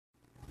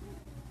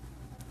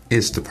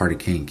It's the Party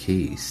King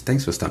Keys.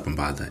 Thanks for stopping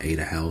by the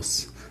Ada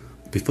House.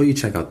 Before you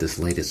check out this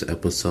latest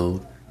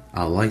episode,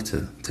 I'd like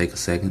to take a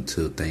second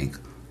to thank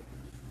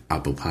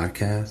Apple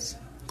Podcasts,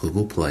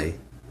 Google Play,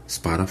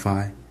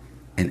 Spotify,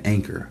 and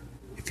Anchor.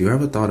 If you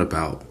ever thought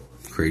about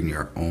creating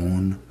your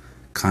own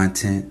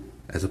content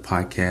as a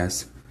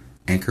podcast,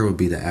 Anchor would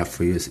be the app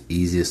for you. It's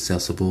easy,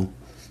 accessible.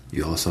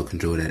 You also can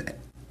do it at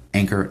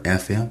Anchor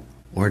FM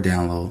or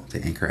download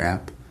the Anchor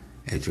app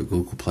at your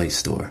Google Play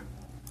Store.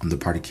 I'm the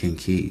Party King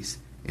Keys.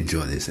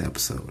 Enjoy this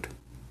episode.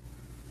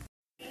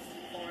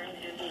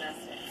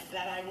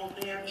 That I will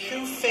bear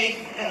true faith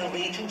and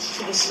allegiance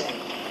to the same.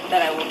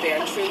 That I will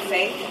bear true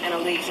faith and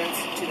allegiance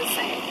to the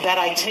same. That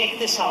I take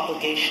this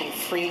obligation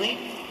freely.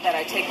 That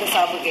I take this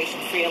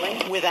obligation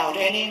freely. Without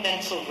any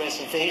mental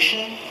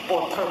reservation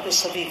or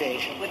purpose of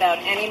evasion. Without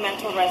any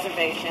mental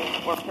reservation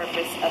or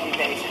purpose of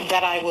evasion.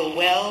 That I will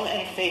well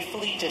and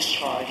faithfully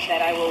discharge.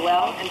 That I will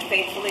well and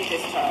faithfully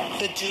discharge.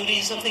 The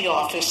duties of the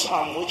office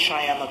on which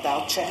I am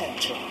about to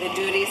enter. The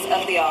duties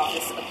of the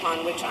office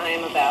upon which I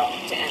am about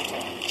to enter.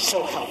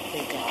 So help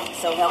me God.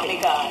 So help me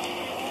God.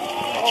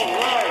 All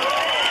right.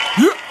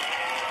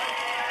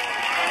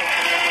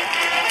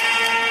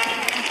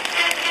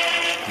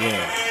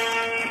 Yeah.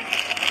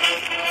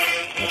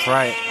 That's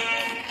right.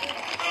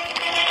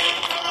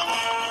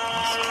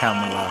 Miss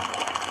Kamala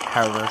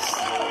Harris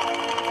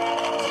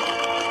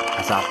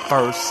as our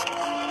first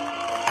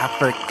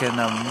African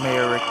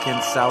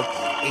American, South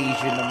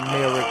Asian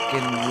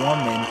American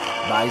woman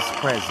vice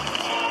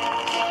president.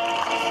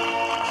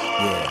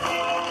 Yeah,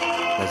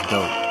 let's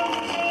go.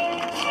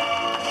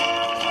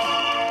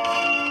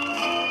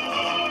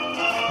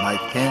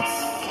 Mike Pence,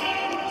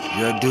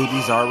 your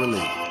duties are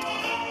relieved.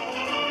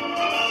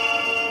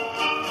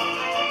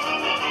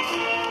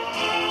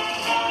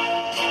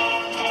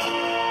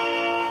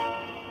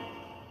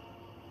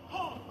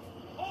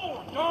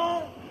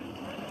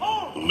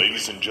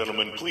 Ladies and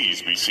gentlemen,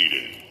 please be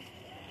seated.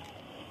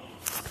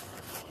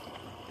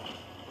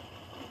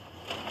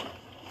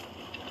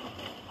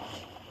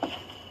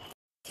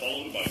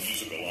 Followed by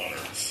musical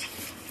honors.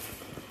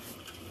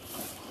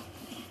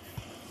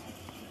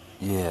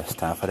 Yeah, it's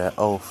time for that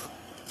oath.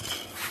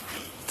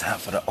 Time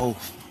for the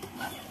oath.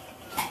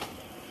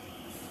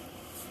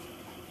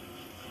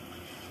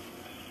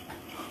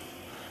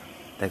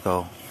 There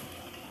go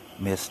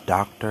Miss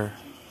Dr.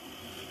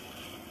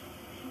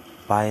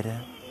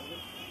 Biden.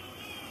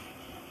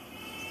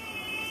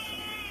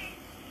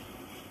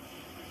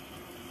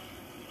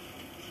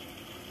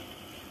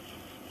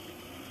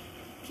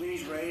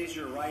 Please raise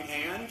your right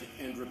hand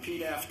and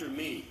repeat after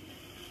me.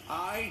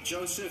 I,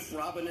 Joseph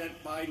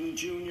Robinette Biden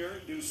Jr.,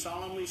 do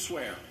solemnly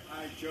swear.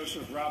 I,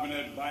 Joseph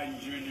Robinette Biden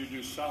Jr.,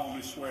 do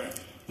solemnly swear.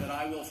 That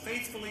I will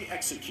faithfully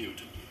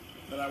execute.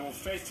 That I will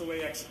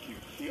faithfully execute.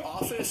 The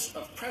office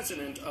of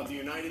President of the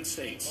United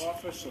States.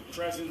 Office of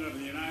President of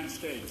the United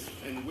States.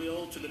 And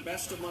will, to the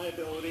best of my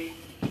ability.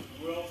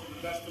 Will, to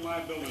the best of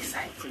my ability.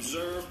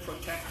 Preserve,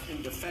 protect,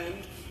 and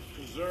defend.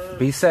 Preserve,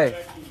 Be safe.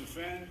 Protect, and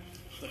defend.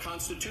 The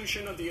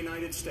Constitution of the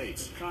United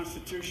States. The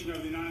Constitution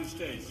of the United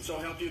States. So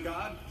help you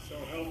God. So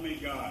help me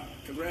God.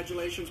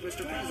 Congratulations,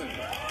 Mr. President.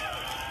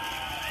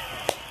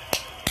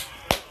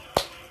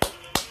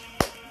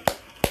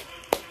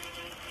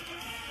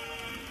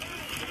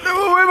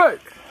 Wait.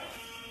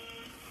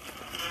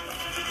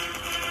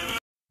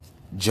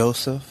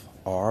 Joseph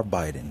R.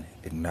 Biden,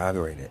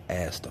 inaugurated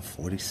as the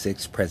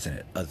 46th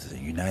President of the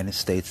United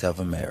States of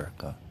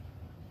America.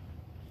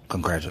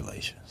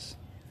 Congratulations.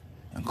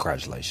 And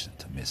congratulations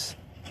to Miss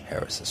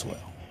Harris as well.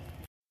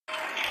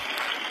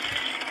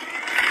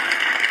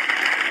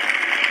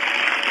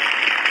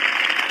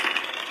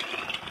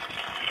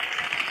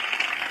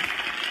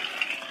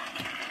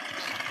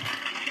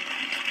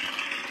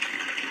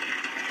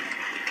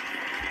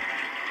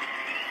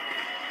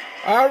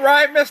 All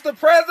right, Mr.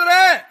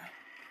 President.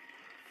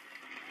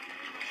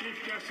 Chief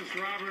Justice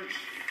Roberts,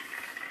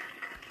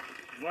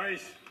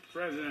 Vice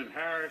President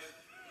Harris,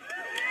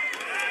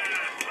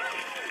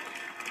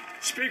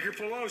 Speaker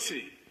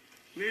Pelosi,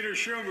 Leader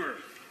Schumer,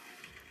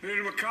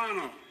 Leader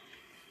McConnell,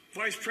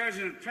 Vice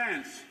President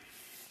Pence,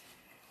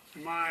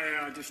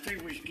 my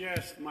distinguished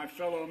guests, my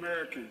fellow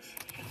Americans.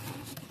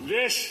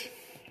 This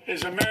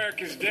is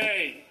America's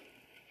day.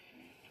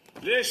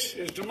 This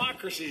is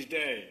democracy's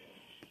day.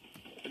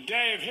 A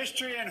day of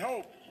history and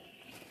hope,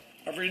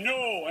 of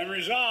renewal and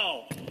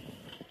resolve.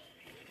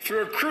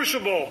 Through a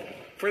crucible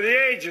for the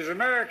ages,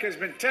 America has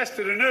been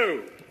tested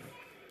anew,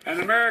 and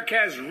America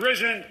has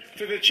risen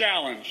to the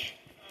challenge.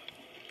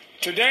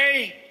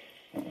 Today,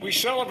 we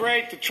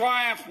celebrate the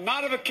triumph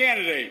not of a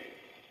candidate,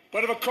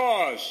 but of a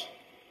cause,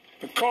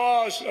 the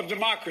cause of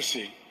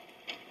democracy.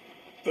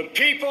 The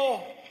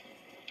people,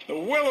 the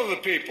will of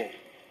the people,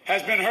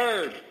 has been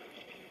heard,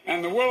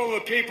 and the will of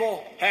the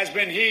people has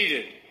been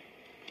heeded.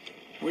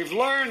 We've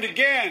learned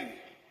again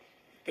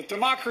that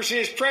democracy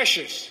is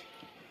precious,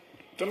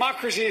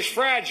 democracy is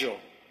fragile,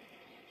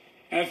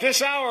 and at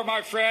this hour,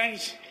 my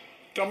friends,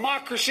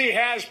 democracy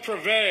has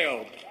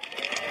prevailed.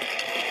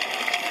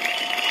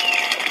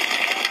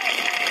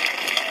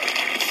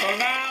 So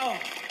now,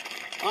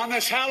 On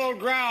this hallowed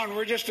ground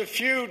where just a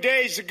few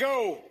days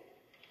ago,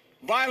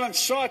 violence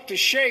sought to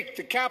shake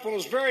the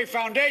Capitol's very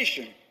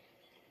foundation,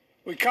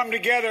 we come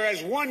together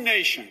as one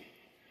nation,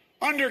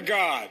 under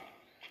God,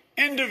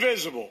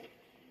 indivisible,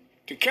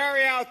 to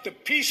carry out the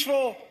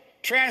peaceful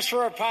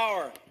transfer of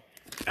power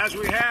as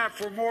we have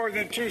for more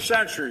than 2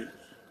 centuries.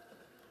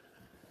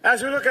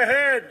 As we look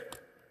ahead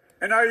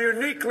in our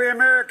uniquely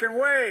American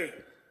way,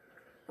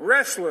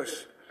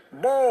 restless,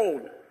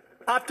 bold,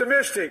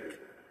 optimistic,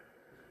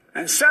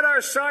 and set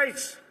our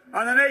sights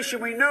on the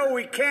nation we know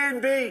we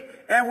can be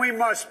and we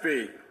must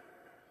be.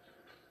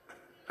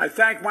 I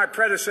thank my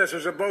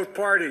predecessors of both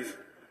parties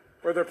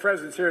for their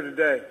presence here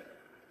today.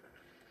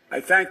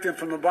 I thank them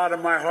from the bottom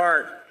of my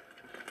heart.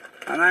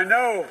 And I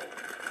know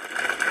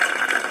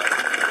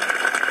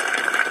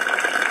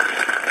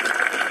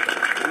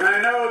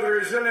the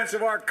resilience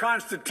of our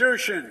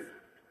Constitution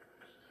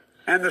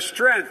and the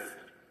strength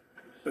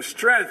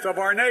of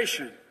our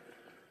nation,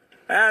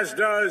 as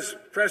does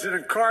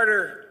President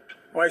Carter,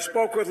 who I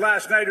spoke with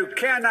last night, who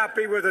cannot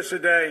be with us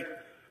today,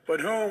 but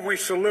whom we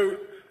salute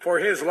for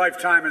his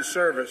lifetime in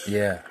service.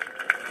 Yeah.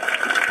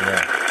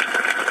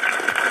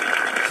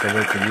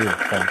 Salute to you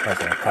from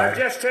President Carter. I've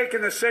just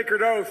taken the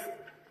sacred oath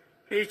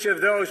each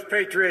of those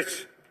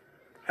patriots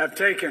have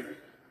taken.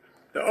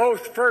 The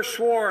oath first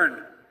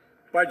sworn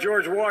by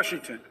George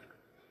Washington.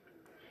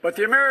 But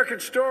the American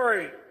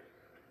story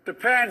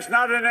depends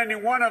not on any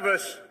one of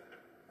us,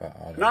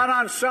 not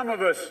on some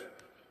of us,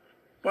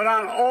 but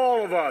on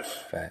all of us.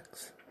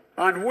 Facts.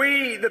 On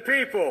we, the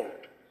people,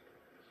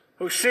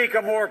 who seek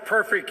a more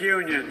perfect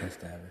union.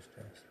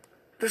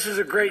 This is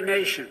a great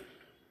nation.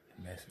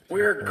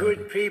 We are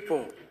good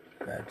people.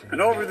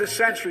 And over the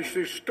centuries,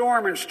 through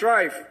storm and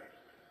strife,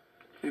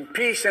 in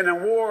peace and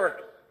in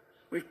war,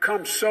 we've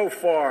come so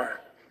far.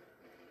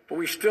 But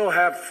we still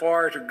have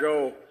far to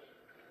go.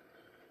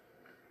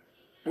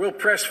 We'll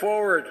press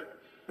forward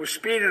with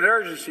speed and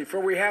urgency, for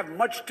we have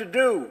much to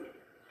do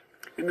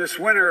in this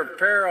winter of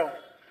peril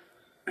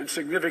and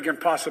significant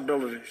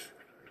possibilities.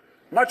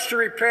 Much to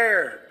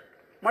repair,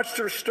 much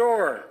to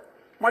restore,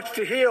 much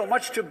to heal,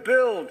 much to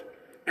build,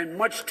 and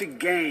much to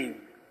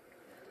gain.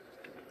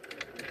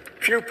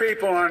 Few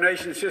people in our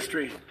nation's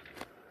history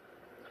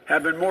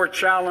have been more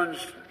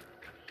challenged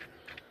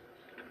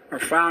or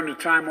found a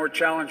time more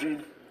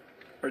challenging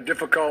or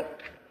difficult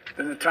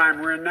than the time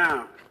we're in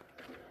now.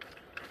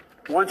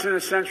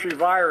 Once-in-a-century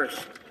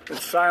virus that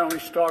silently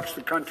stalks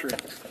the country.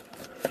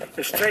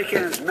 It's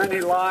taken as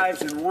many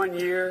lives in 1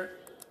 year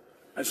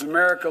as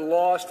America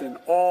lost in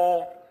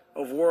all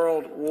of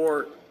World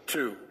War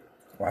II.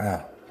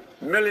 Wow.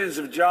 Millions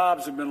of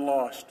jobs have been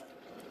lost.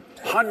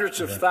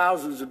 Hundreds of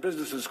thousands of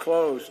businesses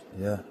closed.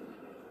 Yeah.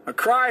 A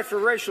cry for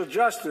racial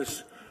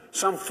justice,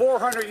 some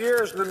 400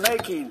 years in the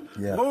making,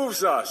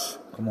 moves us.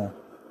 Come on.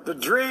 The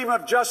dream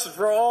of justice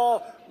for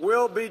all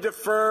will be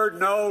deferred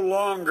no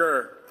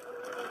longer.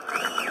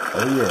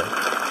 Oh, yeah.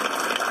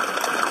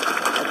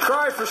 A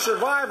cry for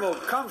survival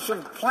comes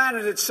from the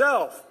planet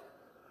itself.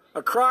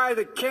 A cry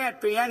that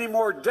can't be any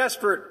more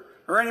desperate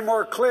or any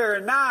more clear.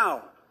 And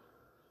now,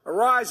 a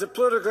rise of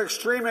political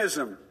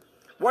extremism,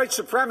 white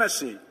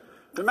supremacy,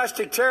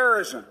 domestic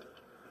terrorism,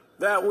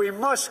 that we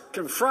must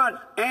confront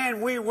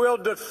and we will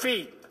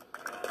defeat.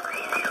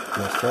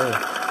 Yes, sir.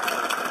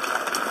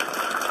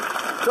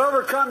 To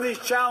overcome these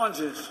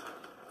challenges,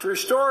 to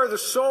restore the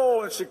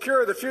soul and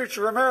secure the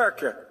future of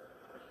America,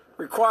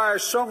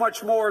 requires so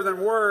much more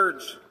than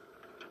words.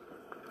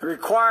 It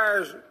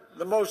requires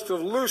the most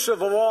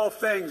elusive of all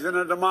things in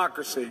a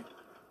democracy: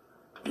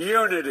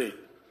 unity.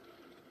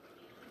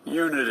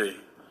 Unity.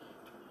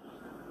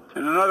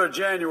 In another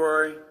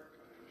January,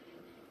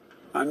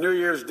 on New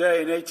Year's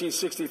Day in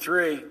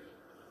 1863,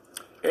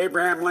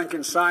 Abraham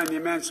Lincoln signed the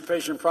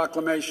Emancipation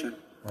Proclamation.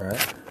 All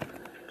right.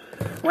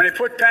 When he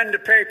put pen to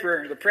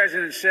paper, the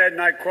president said,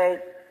 and I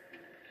quote,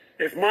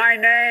 "If my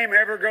name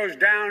ever goes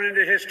down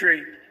into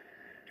history,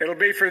 it'll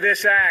be for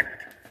this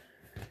act,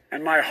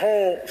 and my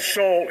whole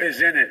soul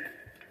is in it."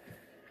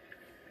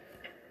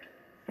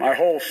 My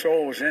whole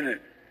soul is in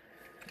it.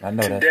 I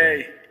know that.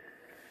 Today,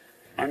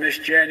 on this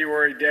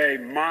January day,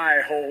 my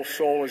whole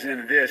soul is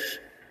in this.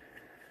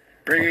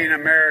 Bringing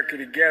America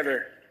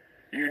together,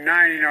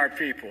 uniting our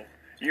people,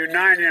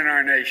 uniting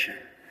our nation.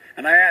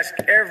 And I ask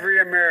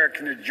every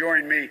American to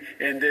join me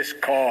in this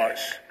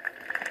cause.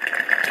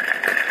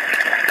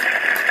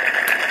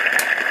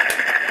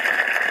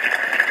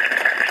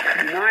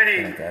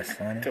 Uniting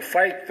to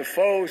fight the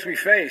foes we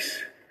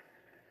face: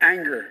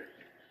 anger,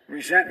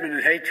 resentment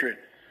and hatred,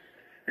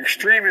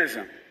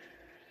 extremism,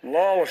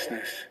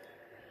 lawlessness,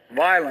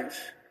 violence,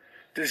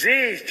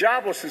 disease,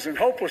 joblessness, and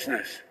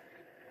hopelessness.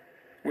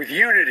 With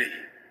unity,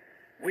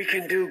 we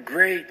can do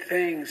great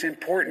things,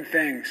 important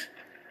things.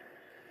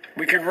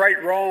 We can right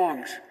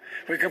wrongs.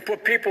 We can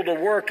put people to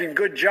work in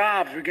good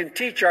jobs. We can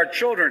teach our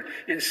children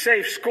in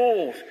safe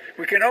schools.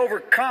 We can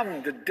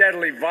overcome the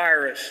deadly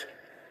virus.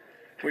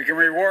 We can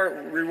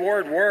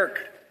reward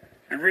work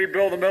and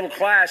rebuild the middle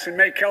class and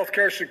make health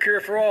care secure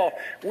for all.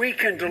 We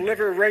can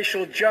deliver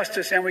racial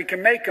justice, and we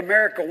can make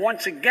America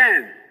once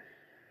again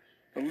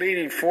the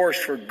leading force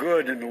for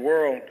good in the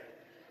world.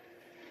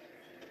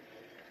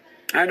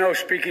 I know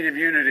speaking of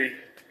unity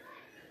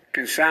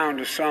can sound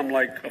to some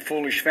like a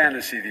foolish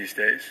fantasy these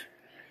days.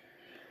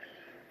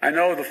 I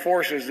know the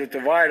forces that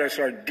divide us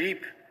are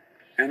deep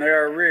and they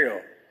are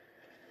real.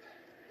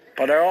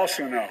 But I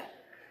also know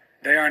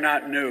they are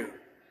not new.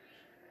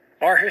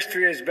 Our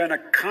history has been a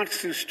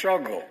constant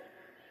struggle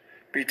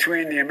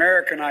between the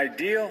American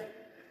ideal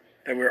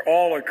that we're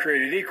all are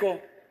created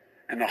equal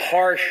and the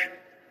harsh,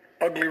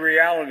 ugly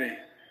reality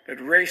that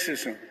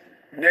racism,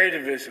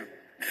 nativism,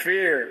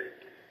 fear,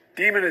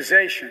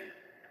 demonization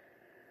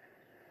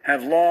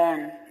have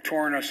long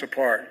torn us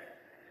apart.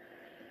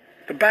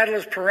 The battle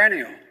is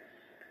perennial,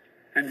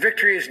 and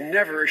victory is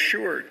never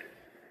assured.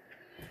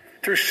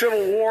 Through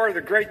Civil War,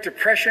 the Great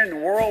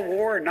Depression, World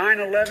War,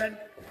 9/11,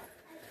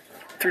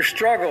 through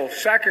struggle,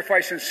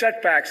 sacrifice, and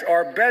setbacks,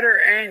 our better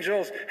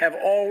angels have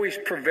always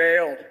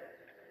prevailed.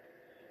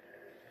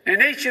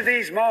 In each of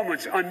these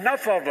moments,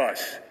 enough of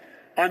us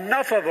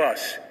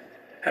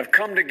have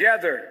come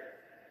together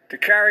to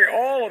carry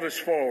all of us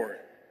forward.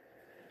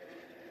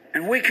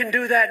 And we can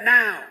do that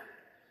now.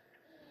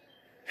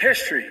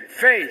 History,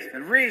 faith,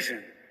 and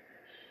reason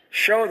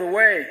show the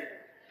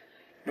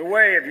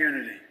way of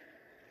unity.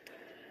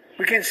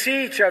 We can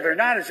see each other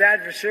not as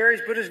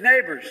adversaries, but as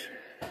neighbors.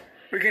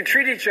 We can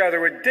treat each other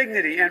with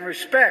dignity and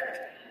respect.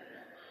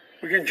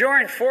 We can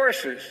join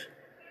forces,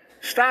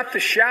 stop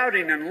the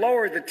shouting, and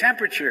lower the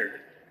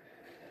temperature.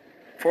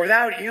 For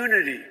without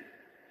unity,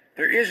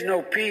 there is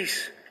no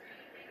peace,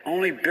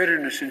 only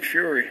bitterness and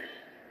fury.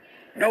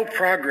 No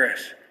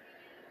progress,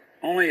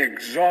 only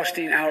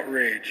exhausting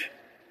outrage.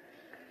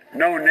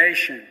 No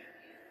nation,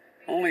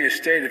 only a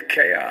state of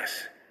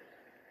chaos.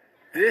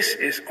 This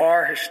is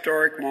our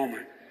historic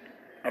moment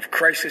of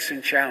crisis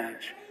and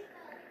challenge.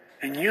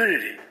 And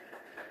unity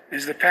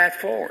is the path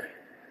forward.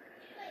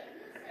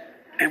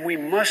 And we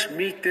must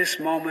meet this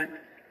moment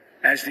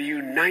as the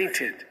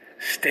United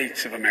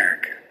States of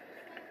America.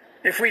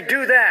 If we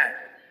do that,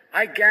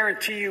 I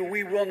guarantee you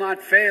we will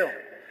not fail.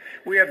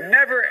 We have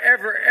never,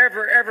 ever,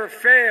 ever, ever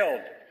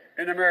failed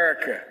in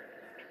America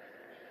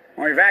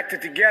when we've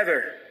acted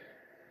together.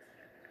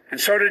 And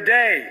so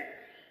today,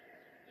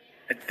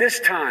 at this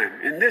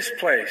time, in this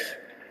place,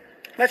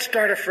 let's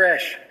start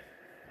afresh,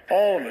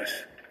 all of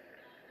us.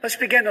 Let's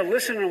begin to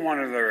listen to one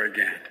another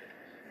again,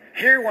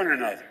 hear one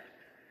another,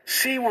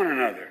 see one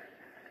another,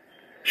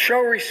 show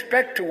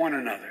respect to one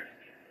another.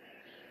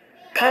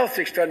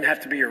 Politics doesn't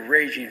have to be a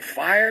raging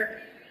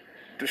fire,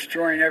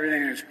 destroying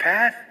everything in its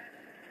path.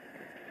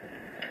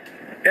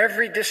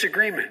 Every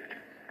disagreement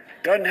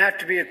doesn't have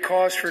to be a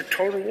cause for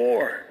total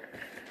war.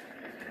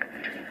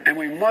 And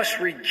we must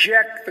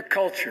reject the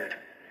culture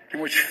in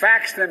which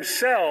facts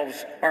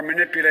themselves are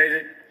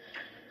manipulated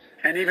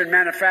and even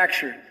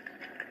manufactured.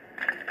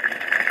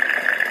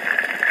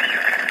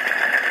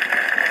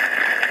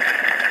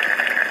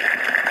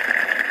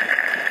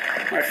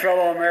 My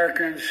fellow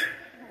Americans,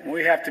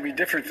 we have to be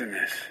different than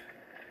this.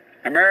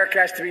 America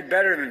has to be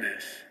better than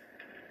this.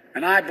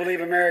 And I believe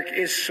America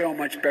is so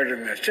much better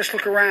than this. Just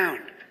look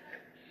around.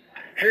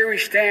 Here we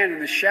stand in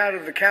the shadow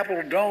of the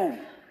Capitol Dome,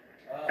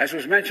 as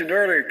was mentioned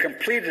earlier,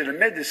 completed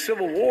amid the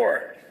Civil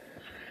War,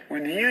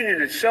 when the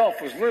Union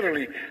itself was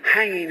literally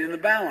hanging in the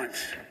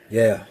balance.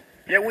 Yeah.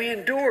 Yet we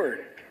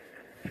endured.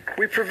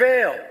 We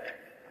prevailed.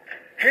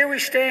 Here we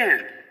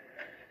stand,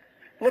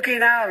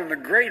 looking out on the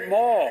great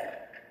mall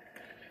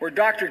where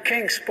Dr.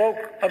 King spoke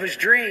of his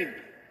dream.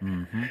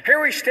 Mm-hmm.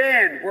 Here we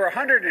stand where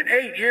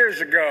 108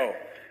 years ago,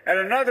 at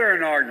another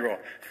inaugural,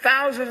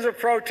 thousands of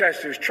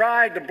protesters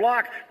tried to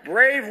block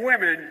brave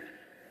women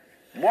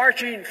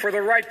marching for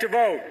the right to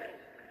vote.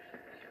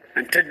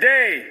 And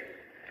today,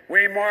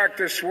 we mark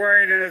the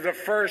swearing in of the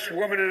first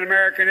woman in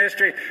American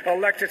history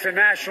elected to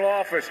national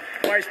office,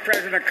 Vice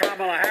President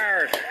Kamala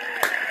Harris.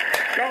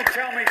 Don't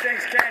tell me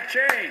things can't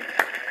change.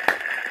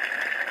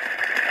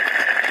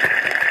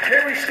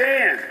 Here we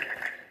stand,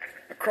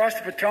 across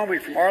the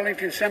Potomac from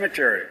Arlington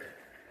Cemetery,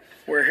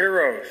 where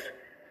heroes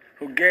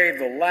who gave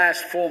the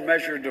last full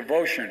measure of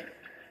devotion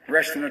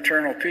rest in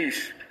eternal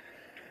peace.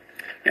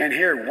 And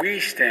here we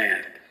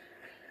stand,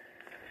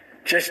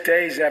 just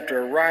days after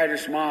a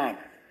riotous mob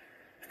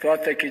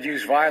thought they could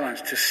use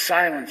violence to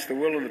silence the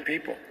will of the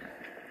people,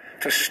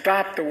 to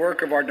stop the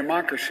work of our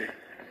democracy,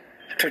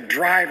 to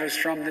drive us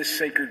from this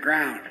sacred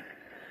ground.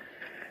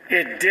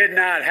 It did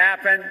not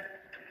happen.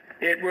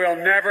 It will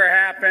never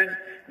happen.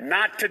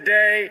 Not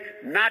today,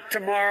 not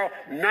tomorrow,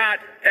 not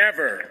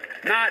ever.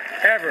 Not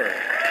ever.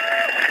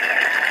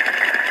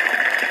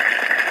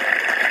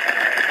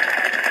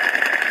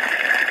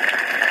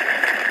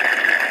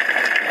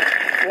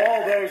 To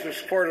all those who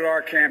supported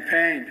our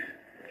campaign,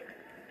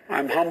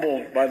 I'm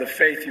humbled by the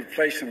faith you've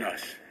placed in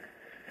us.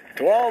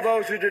 To all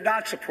those who did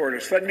not support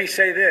us, let me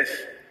say this.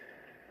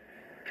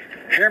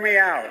 Hear me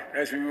out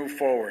as we move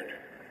forward.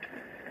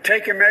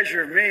 Take a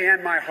measure of me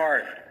and my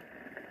heart.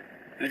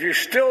 And if you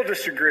still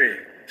disagree,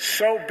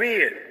 so be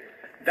it.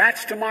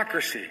 That's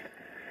democracy.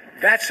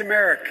 That's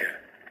America.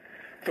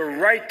 The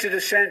right to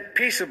dissent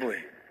peaceably.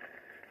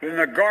 within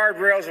the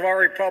guardrails of our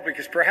republic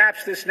is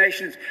perhaps this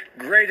nation's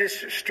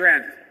greatest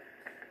strength.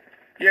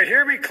 Yet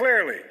hear me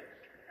clearly.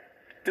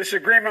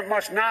 Disagreement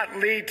must not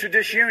lead to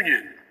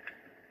disunion.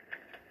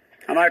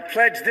 And I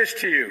pledge this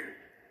to you.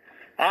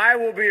 I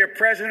will be a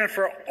president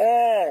for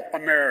all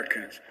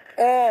Americans.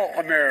 All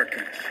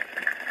Americans.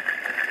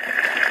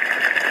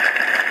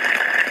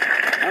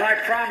 And I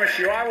promise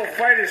you, I will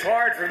fight as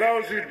hard for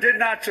those who did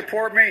not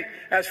support me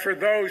as for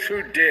those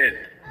who did.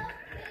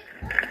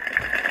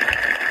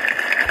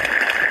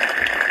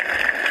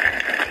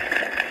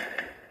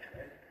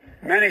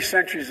 Many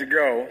centuries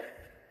ago,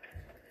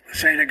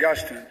 St.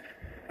 Augustine,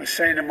 a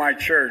saint of my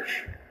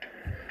church,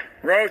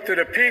 wrote that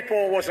a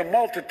people was a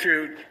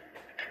multitude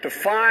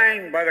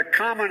defined by the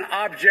common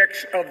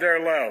objects of their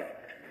love.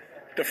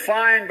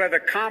 Defined by the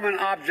common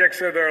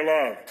objects of their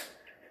love.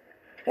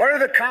 What are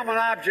the common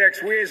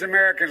objects we as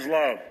Americans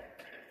love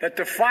that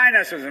define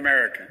us as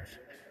Americans?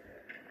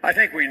 I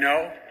think we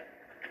know.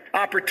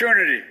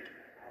 Opportunity,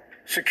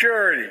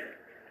 security,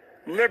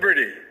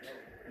 liberty,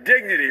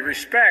 dignity,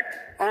 respect,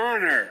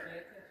 honor,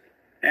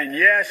 and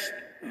yes,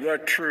 the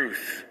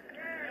truth.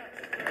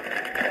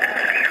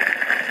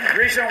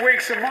 Recent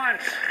weeks and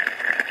months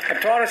have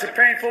taught us a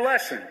painful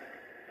lesson.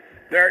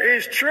 There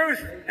is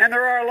truth and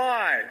there are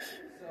lies.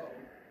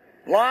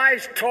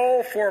 Lies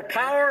told for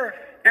power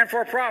and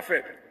for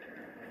profit.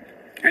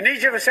 And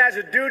each of us has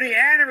a duty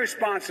and a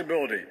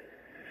responsibility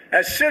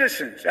as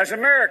citizens, as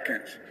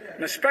Americans,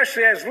 and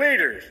especially as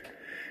leaders.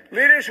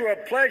 Leaders who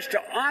have pledged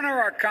to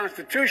honor our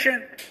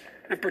Constitution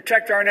and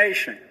protect our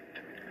nation,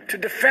 to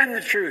defend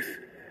the truth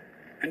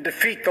and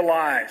defeat the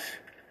lies.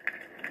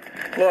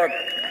 Look,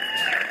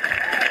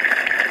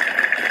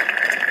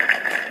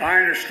 I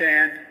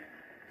understand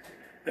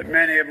that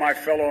many of my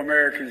fellow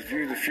Americans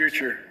view the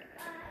future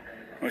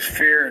with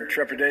fear and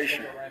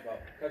trepidation.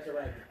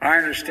 I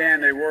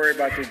understand they worry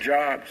about their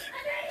jobs.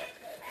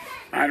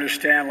 I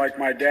understand, like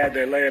my dad,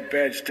 they lay in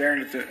bed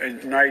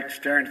at night,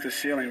 staring at the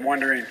ceiling,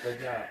 wondering,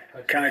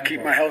 can I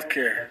keep my health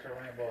care?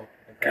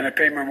 Can I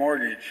pay my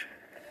mortgage?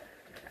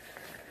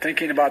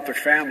 Thinking about their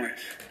families,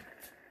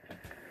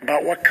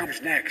 about what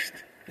comes next.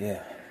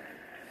 Yeah.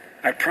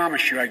 I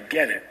promise you, I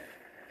get it.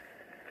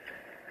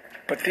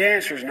 But the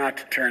answer is not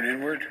to turn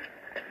inward,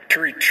 to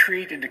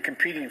retreat into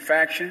competing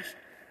factions,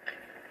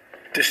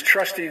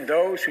 distrusting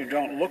those who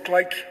don't look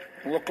like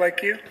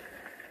you,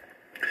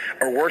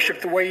 or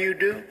worship the way you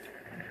do,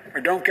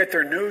 or don't get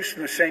their news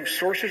from the same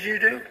sources you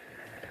do.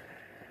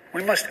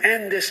 We must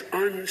end this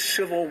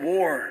uncivil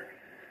war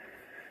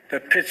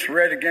that pits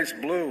red against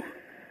blue,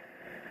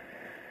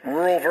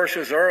 rural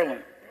versus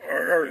urban,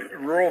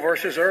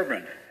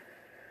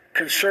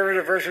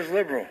 conservative versus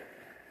liberal.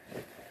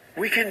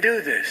 We can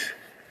do this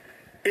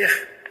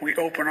if we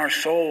open our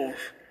souls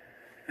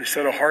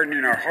instead of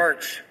hardening our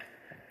hearts,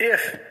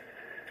 if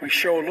we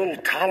show a little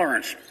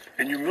tolerance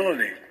and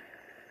humility,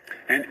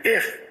 and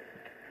if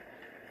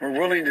we're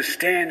willing to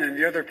stand in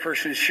the other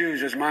person's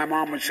shoes, as my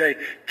mom would say,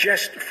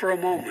 just for a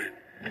moment,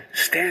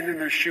 stand in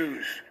their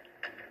shoes.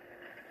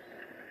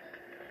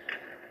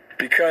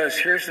 Because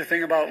here's the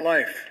thing about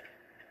life.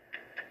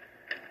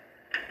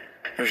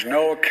 There's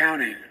no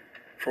accounting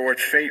for what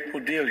fate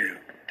will deal you.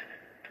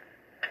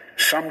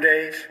 Some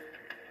days,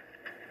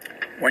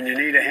 when you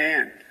need a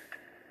hand.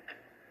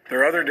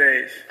 There are other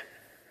days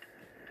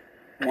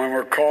when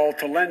we're called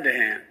to lend a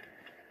hand.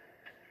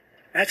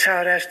 That's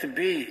how it has to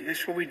be.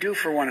 That's what we do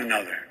for one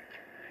another.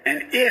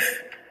 And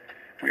if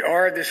we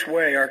are this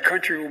way, our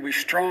country will be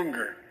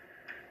stronger,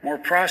 more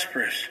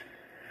prosperous,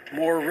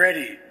 more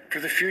ready for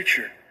the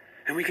future.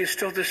 And we can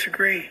still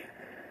disagree.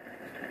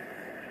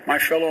 My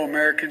fellow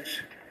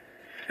Americans,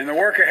 in the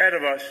work ahead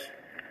of us,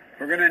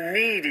 we're going to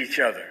need each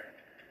other.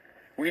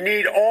 We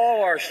need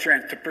all our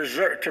strength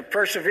to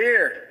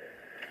persevere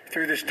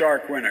through this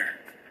dark winter.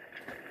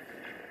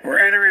 We're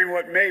entering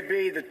what may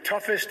be the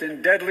toughest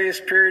and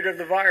deadliest period of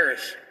the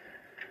virus.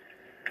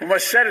 We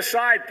must set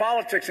aside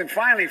politics and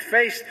finally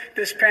face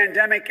this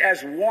pandemic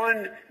as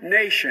one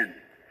nation.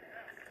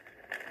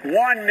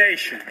 One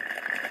nation.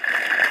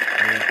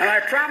 And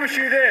I promise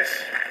you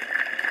this,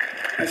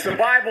 as the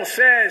Bible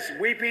says,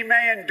 weeping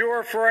may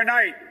endure for a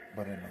night,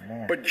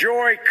 but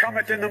joy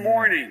cometh in the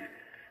morning.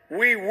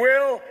 We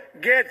will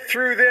get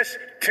through this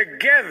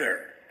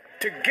together.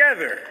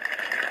 Together.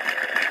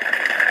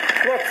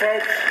 Look,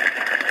 folks,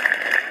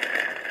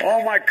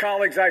 all my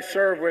colleagues I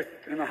serve with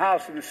in the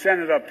House and the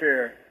Senate up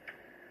here,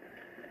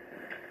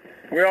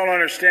 we all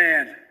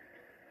understand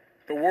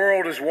the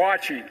world is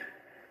watching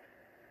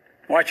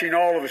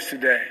all of us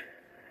today.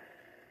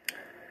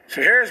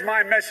 So here's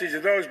my message to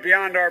those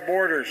beyond our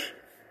borders.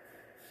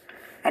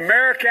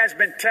 America has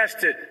been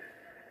tested,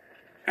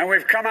 and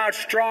we've come out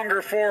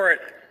stronger for it.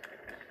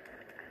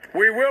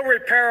 We will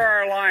repair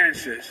our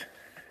alliances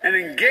and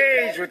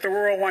engage with the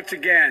world once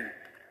again.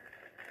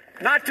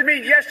 Not to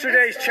meet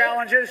yesterday's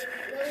challenges,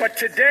 but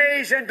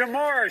today's and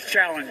tomorrow's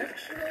challenges.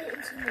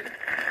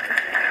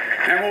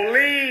 And we'll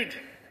lead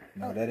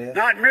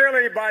not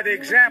merely by the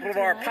example of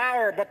our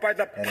power, but by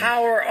the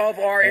power of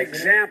our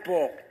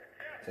example.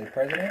 Say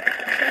President.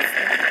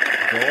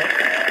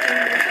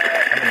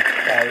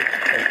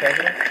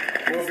 president?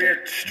 We'll be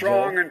a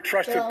strong and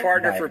trusted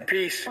partner for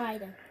peace,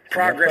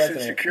 progress,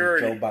 and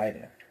security. Joe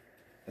Biden.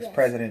 It's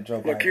President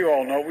Joe Biden. Look, you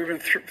all know we've been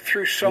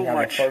through so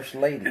much First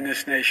Lady in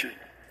this nation.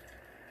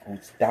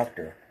 Who's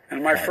Dr.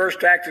 And my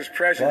first act as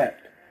president,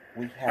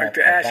 we I'd like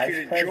to ask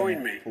you to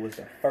join me who was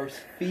the first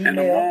female in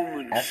a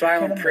moment of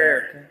silent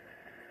prayer.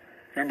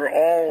 Remember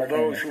all of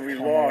those who we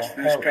lost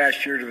in this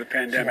past year to the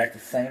pandemic.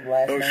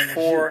 Those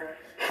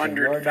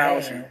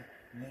 400,000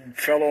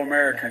 fellow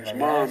Americans,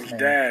 moms,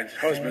 dads,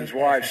 husbands,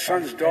 wives,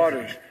 sons,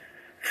 daughters,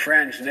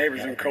 friends,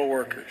 neighbors, and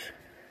co-workers.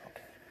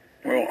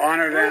 We'll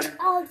honor them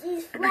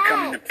for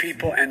becoming the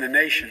people and the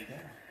nation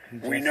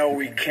we know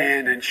we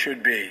can and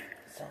should be.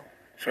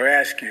 So I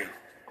ask you,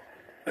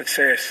 let's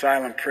say a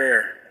silent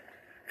prayer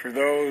for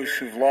those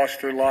who've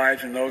lost their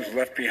lives and those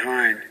left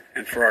behind,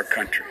 and for our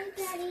country. Hi,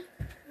 Daddy.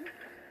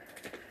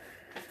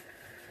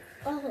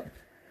 Oh,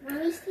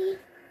 Mommy, see?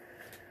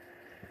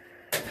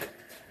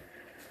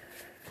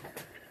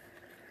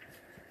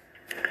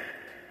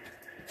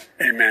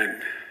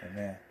 Amen.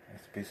 Amen.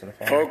 That's a piece of the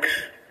Father. Folks,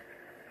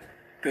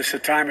 this is a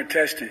time of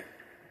testing.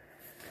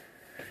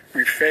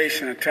 We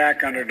face an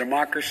attack on our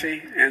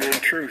democracy and on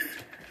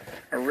truth.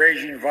 A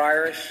raging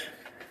virus,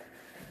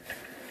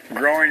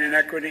 growing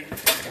inequity,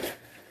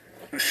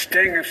 the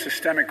sting of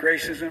systemic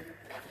racism,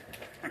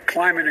 a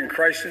climate in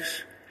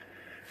crisis,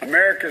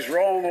 America's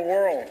role in the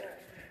world.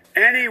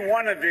 Any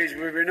one of these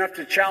would be enough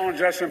to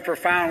challenge us in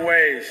profound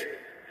ways.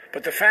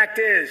 But the fact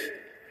is,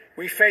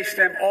 we face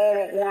them all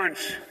at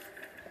once,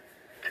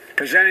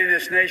 presenting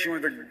this nation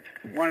with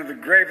one of the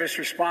gravest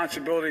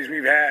responsibilities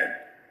we've had.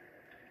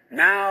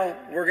 Now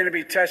we're going to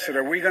be tested.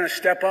 Are we going to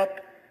step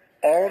up,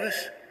 all of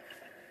us?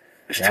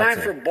 It's time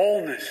for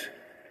boldness,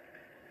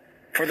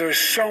 for there's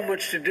so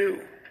much to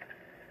do.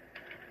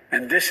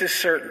 And this is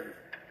certain.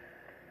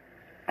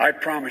 I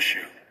promise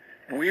you,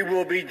 we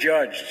will be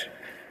judged,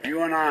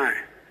 you and I,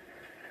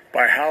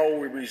 by how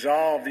we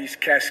resolve these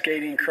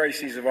cascading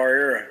crises of our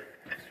era.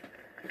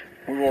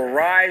 We will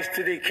rise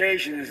to the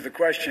occasion is the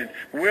question.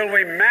 Will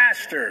we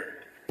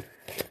master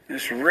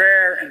this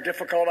rare and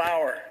difficult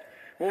hour?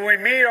 Will we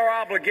meet our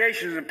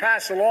obligations and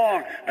pass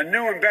along a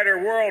new and better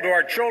world to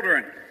our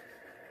children?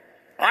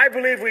 I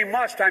believe we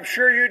must. I'm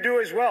sure you do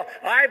as well.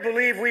 I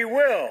believe we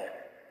will.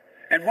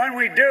 And when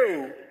we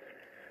do,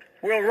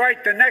 we'll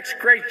write the next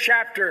great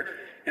chapter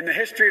in the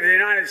history of the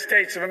United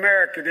States of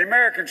America, the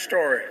American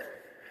story.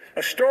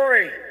 A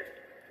story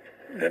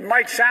that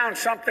might sound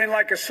something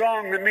like a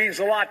song that means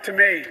a lot to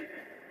me.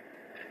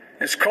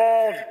 It's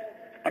called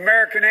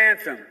American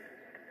Anthem.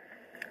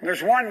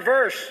 There's one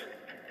verse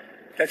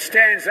that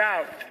stands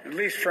out, at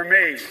least for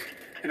me,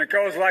 and it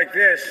goes like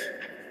this.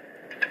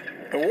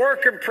 The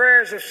work and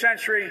prayers of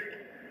century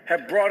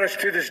have brought us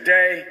to this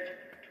day.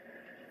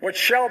 What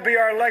shall be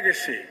our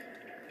legacy?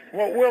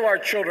 What will our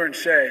children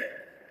say?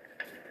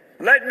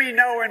 Let me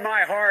know in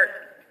my heart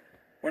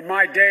when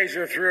my days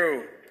are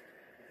through.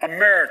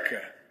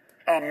 America,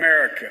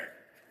 America,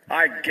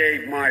 I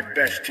gave my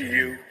best to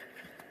you.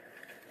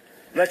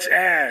 Let's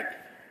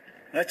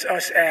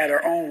us add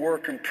our own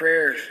work and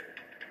prayers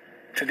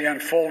to the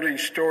unfolding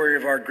story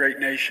of our great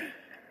nation.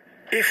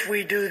 If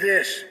we do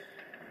this,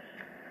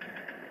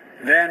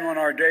 then when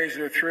our days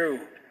are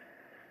through,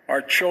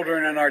 our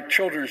children and our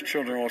children's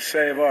children will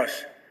say of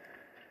us,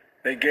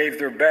 they gave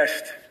their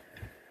best,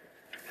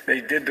 they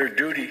did their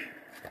duty,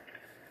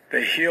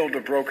 they healed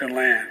a broken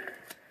land.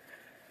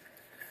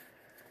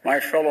 My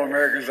fellow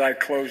Americans, I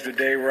close the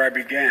day where I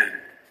began,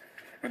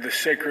 with the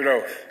sacred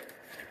oath.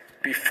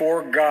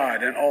 Before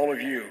God and all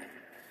of you,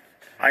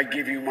 I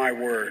give you my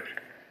word.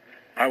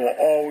 I will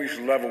always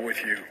level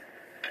with you.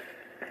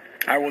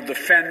 I will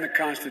defend the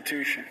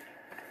Constitution.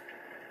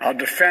 I'll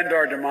defend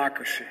our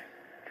democracy.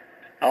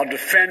 I'll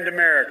defend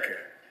America.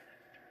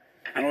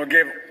 And I'll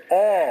give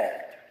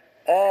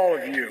all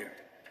of you,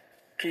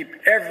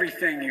 keep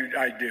everything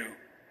I do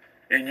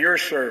in your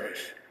service,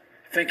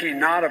 thinking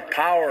not of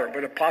power,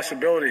 but of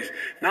possibilities,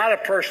 not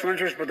of personal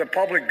interest, but the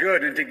public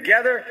good. And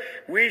together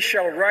we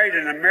shall write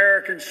an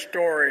American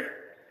story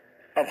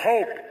of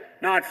hope,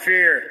 not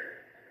fear,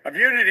 of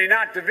unity,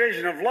 not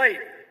division, of light,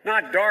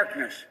 not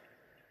darkness,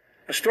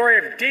 a story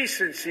of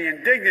decency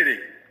and dignity,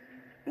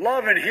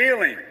 love and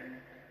healing,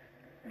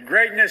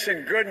 greatness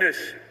and goodness.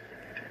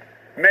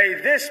 May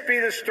this be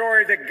the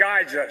story that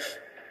guides us,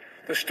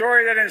 the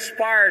story that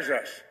inspires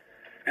us,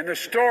 and the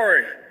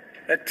story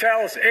that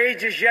tells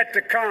ages yet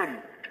to come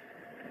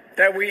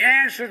that we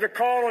answered the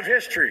call of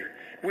history.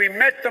 We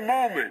met the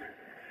moment.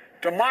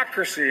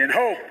 Democracy and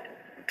hope,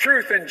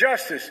 truth and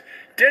justice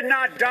did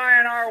not die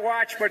on our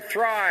watch but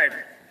thrived.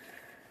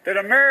 That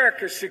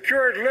America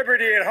secured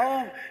liberty at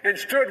home and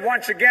stood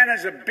once again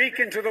as a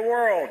beacon to the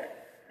world.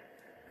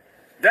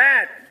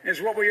 That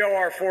is what we owe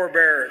our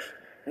forebears,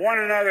 one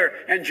another,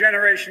 and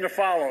generation to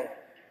follow.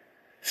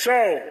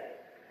 So,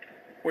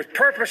 with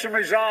purpose and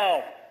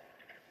resolve,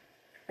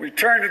 we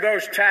turn to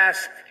those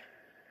tasks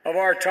of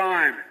our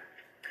time,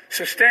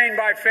 sustained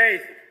by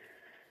faith,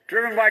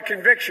 driven by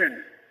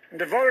conviction, and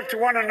devoted to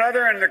one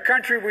another and the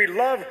country we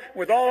love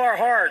with all our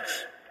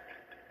hearts.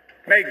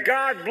 May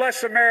God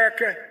bless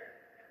America,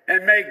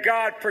 and may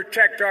God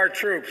protect our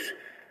troops.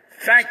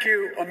 Thank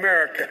you,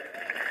 America.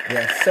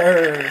 Yes,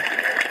 sir.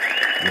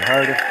 You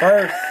heard it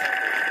first.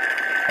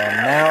 From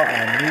now,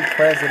 our new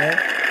president,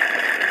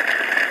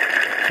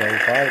 Joe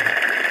Biden.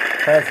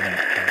 President.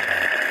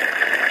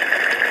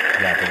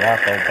 Yeah,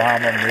 Barack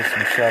Obama, Miss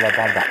Michelle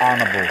Obama, the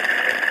Honorable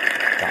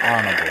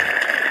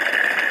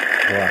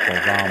Barack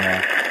Obama,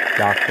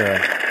 Dr.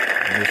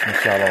 Miss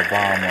Michelle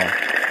Obama,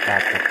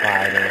 Dr.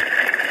 Biden,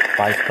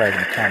 Vice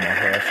President Kamala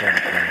Harris, and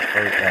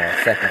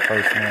second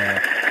First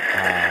Man,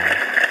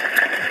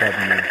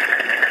 W.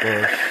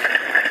 Bush,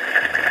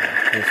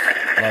 his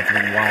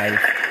lovely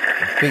wife,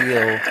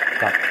 Bill,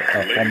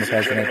 former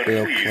President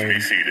Bill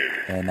Clinton,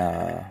 and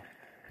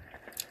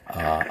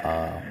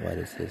what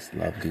is his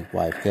lovely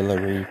wife,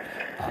 Hillary,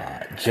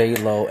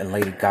 J-Lo, and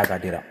Lady Gaga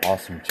did an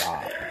awesome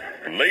job.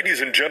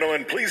 Ladies and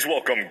gentlemen, please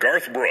welcome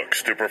Garth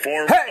Brooks to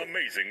perform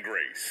Amazing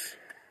Grace.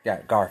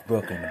 Got Garth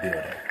Brooks in the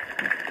building.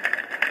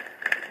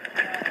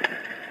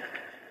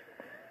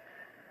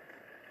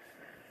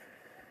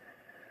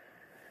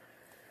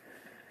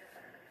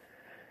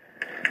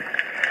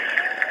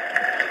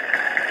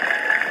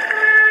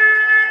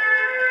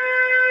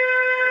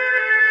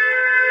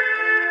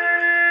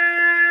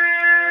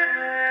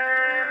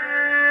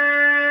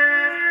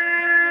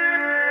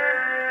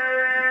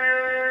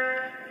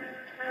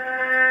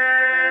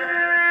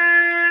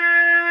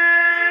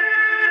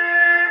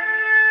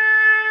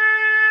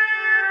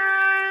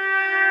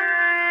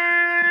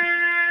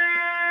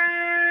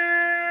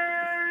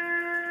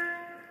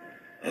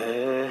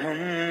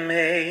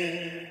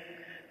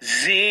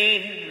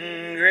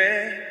 Amazing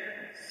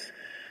grace,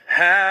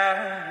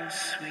 how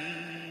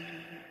sweet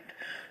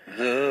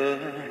the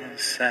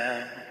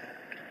sound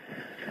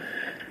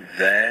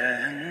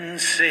that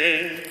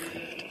saved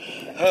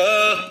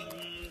a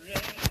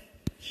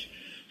wretch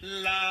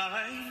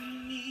like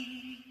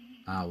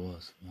me. I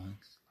was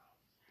once.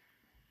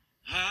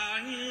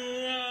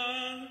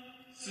 I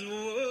was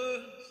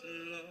lost,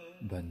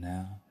 But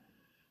now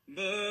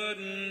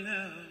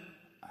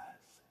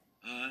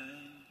I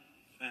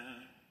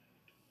found.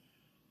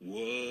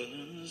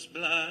 Was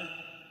blind,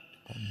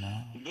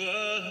 but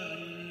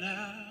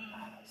now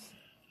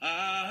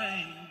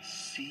I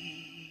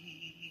see.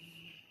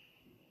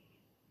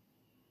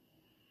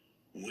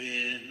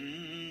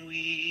 When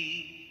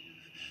we've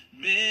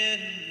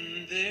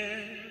been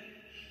there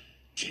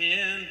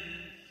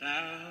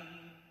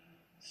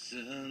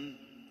 10,000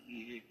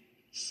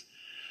 years,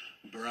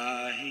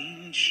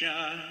 bright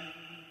shining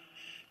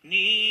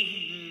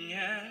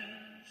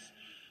as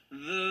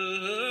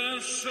the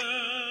sun.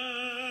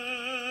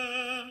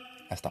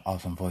 That's the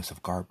awesome voice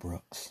of Garth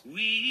Brooks.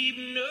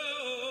 We've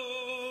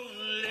no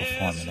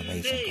performing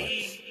Amazing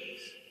Grace.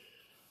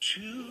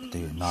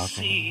 The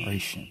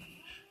inauguration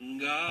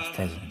of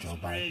President Joe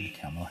Biden and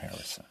Kamala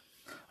Harris.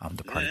 I'm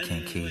the Party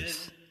King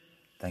Keys.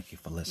 Thank you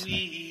for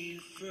listening.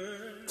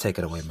 Take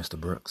it away, Mr.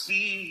 Brooks.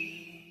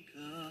 If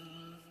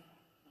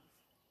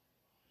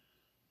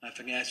I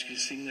can ask you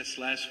to sing this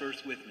last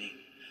verse with me.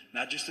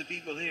 Not just the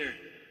people here,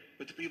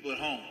 but the people at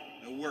home,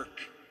 at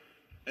work,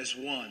 as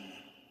one,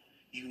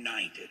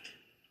 united.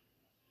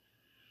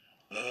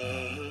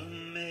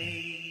 Amazing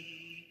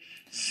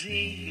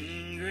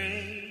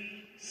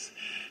grace,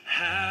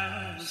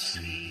 how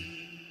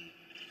sweet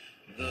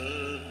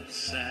the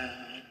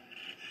sound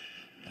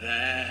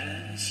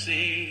that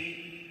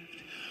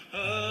saved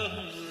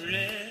a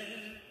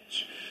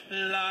wretch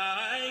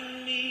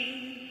like me.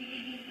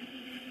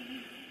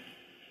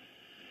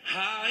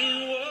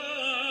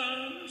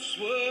 I once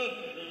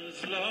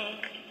was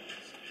lost,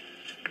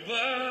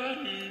 but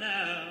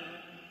now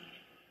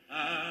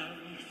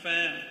I'm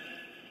found.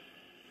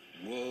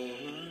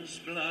 Was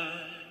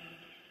blind,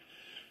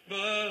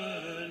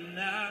 but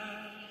now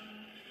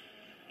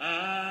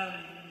I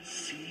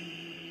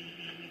see.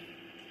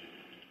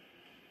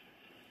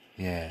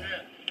 Yeah.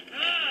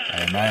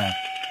 Amen.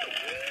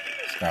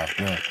 It's Garth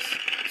Brooks.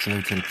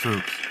 Salute to the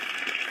troops.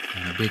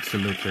 And a big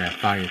salute to that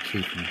fire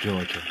chief from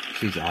Georgia.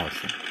 She's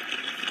awesome.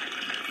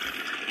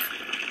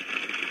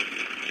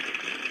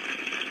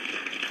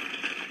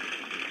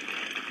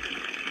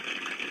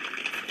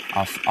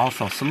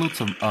 Also, salute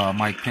to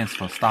Mike Pence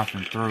for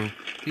stopping through.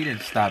 He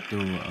didn't stop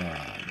through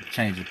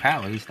change of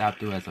power. He stopped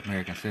through as an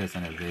American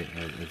citizen, as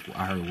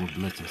I heard Will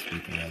Blitzen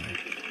speaking earlier.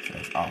 So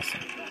it's awesome.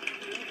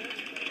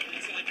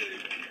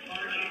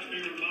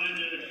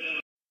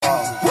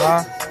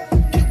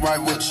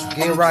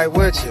 Get right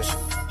with you.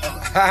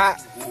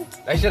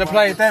 They should have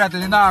played that at the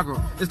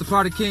inaugural. It's the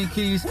Party King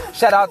Keys.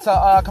 Shout out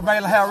to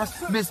Kamala Harris,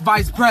 Miss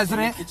Vice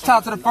President. Shout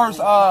out to the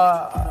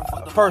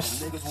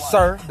first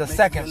sir, the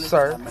second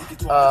sir,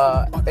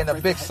 and a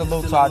big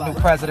salute to our new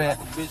president,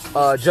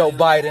 Joe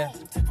Biden,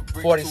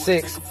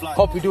 46.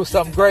 Hope you do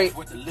something great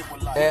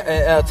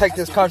and take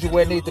this country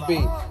where it needs to be.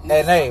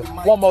 And hey,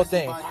 one more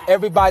thing.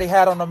 Everybody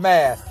had on a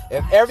mask.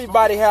 If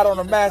everybody had on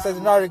a mask at the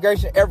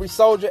inauguration, every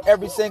soldier,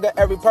 every singer,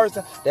 every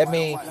person, that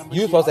means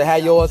you supposed to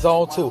have yours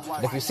on too.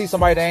 And if you see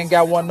somebody that ain't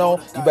got one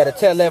on, you better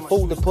tell that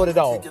fool to put it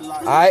on.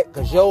 Alright?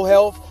 Because your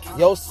health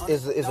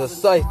is a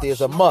safety,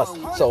 is a must.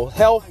 So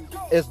health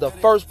is the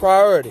first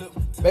priority.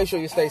 Make sure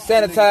you stay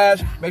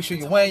sanitized, make sure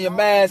you're wearing your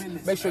mask,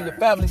 make sure your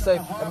family's safe,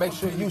 and make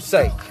sure you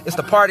safe. It's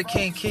the Party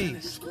King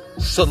Keys.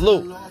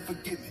 Salute.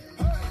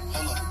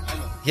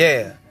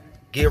 Yeah.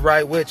 Get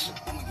right with you.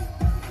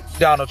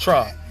 Donald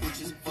Trump.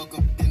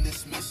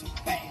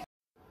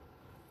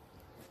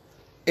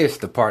 It's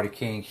the Party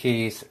King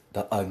Keys,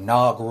 the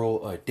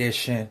inaugural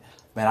edition.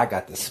 Man, I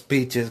got the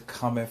speeches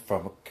coming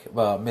from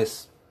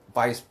Miss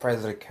Vice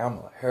President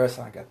Kamala Harris.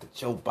 I got the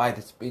Joe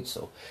Biden speech.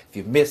 So if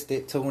you missed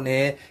it, tune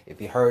in.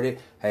 If you heard it,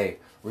 hey,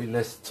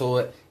 re-listen to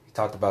it. He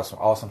talked about some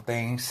awesome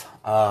things.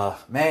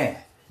 Man,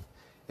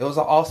 it was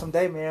an awesome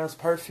day, man. It was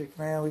perfect,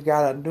 man. We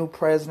got a new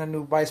president,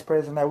 new vice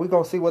president. Now we're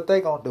going to see what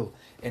they going to do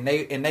in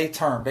they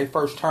term, their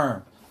first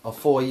term of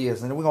 4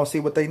 years. And then we're going to see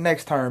what their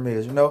next term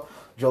is, you know.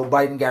 Joe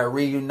Biden got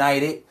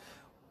reunited.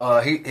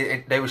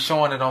 They were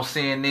showing it on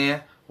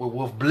CNN with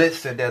Wolf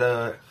Blitzen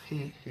that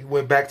he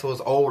went back to his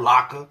old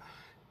locker.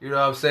 You know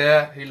what I'm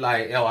saying? He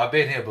like, yo, I've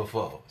been here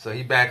before. So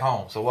he back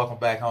home. So welcome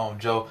back home,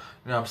 Joe.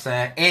 You know what I'm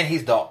saying? And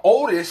he's the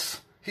oldest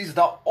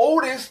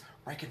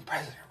ranking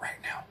president right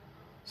now.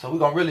 So we're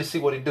going to really see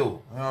what he do. You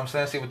know what I'm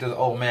saying? See what this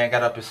old man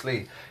got up his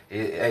sleeve.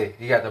 Hey,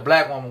 he got the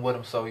black woman with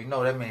him, so you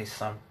know that means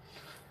something.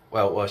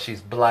 Well,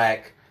 she's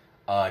black,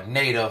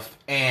 native,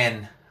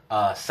 and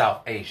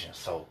South Asian.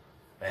 So,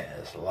 man,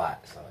 it's a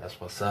lot. So that's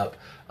what's up.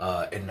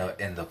 In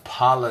the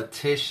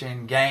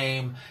politician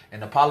game,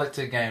 the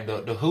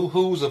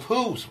who's of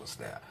who's was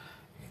there.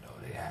 You know,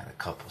 they had a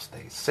couple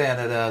state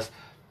senators.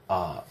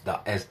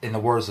 As in the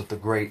words of the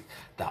great,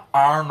 the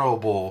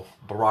Honorable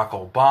Barack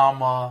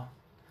Obama,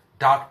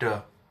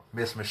 Dr.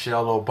 Miss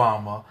Michelle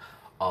Obama,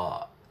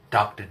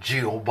 Dr.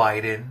 Jill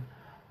Biden,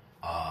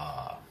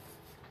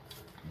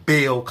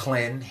 Bill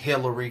Clinton,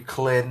 Hillary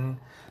Clinton.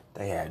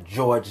 They had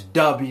George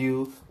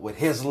W. with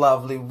his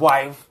lovely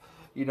wife.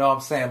 You know what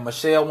I'm saying?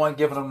 Michelle wasn't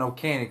giving them no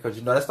candy because,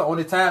 you know, that's the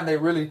only time they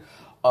really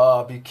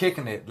be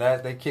kicking it.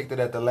 They kicked it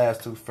at the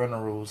last two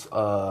funerals,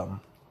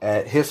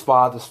 at his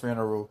father's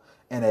funeral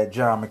and at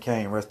John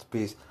McCain, rest in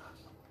peace.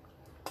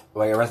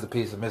 Well, rest in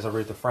peace to Miss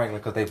Aretha Franklin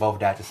because they both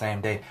died the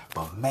same day.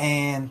 But,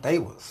 man, they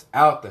was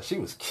out there. She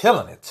was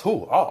killing it,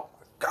 too. Oh,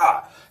 my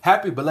God.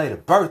 Happy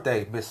belated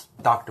birthday, Miss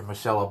Dr.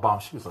 Michelle Obama.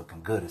 She was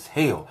looking good as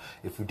hell.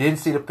 If you didn't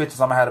see the pictures,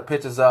 I'm going to have the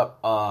pictures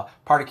up.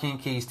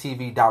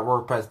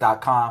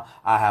 PartyKingKeysTV.wordpress.com.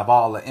 I have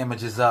all the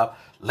images up.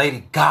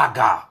 Lady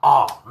Gaga.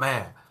 Oh,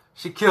 man.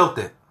 She killed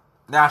it.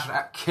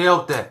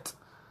 Killed it.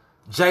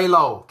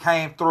 J-Lo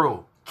came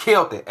through.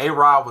 Killed it.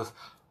 A-Rod was,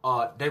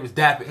 they was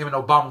dapping. Him and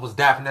Obama was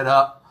dapping it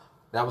up.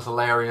 That was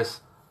hilarious.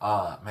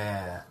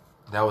 Man,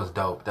 that was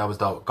dope.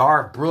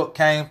 Garth Brooks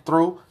came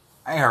through.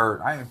 I ain't heard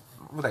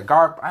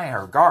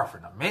Garth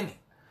in a minute.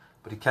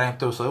 But he came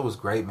through, so it was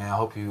great, man. I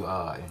hope you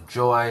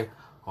enjoy.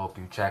 Hope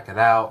you check it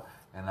out.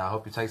 And I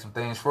hope you take some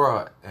things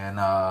for it. And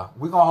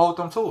we're going to hold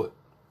them to it.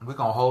 We're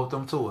going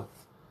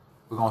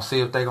to see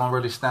if they're going to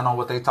really stand on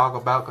what they talk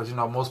about. Because, you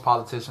know, most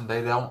politicians,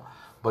 they don't.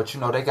 But,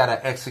 you know, they got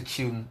to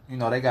execute. You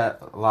know, they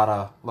got a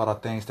lot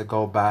of things to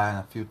go by and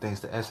a few things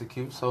to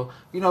execute. So,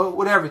 you know,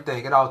 with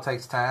everything, it all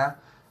takes time.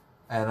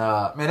 And,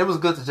 man, it was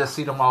good to just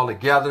see them all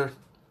together.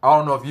 I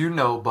don't know if you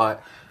know,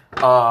 but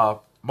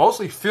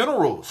mostly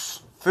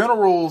funerals.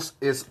 Funerals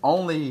is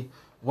only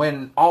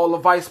when all the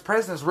vice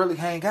presidents really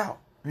hang out.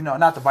 You know,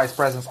 not the vice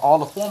presidents, all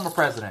the former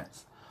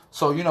presidents.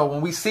 So, you know,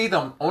 when we see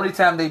them, only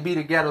time they be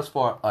together is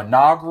for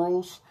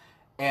inaugurals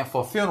and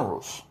for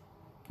funerals,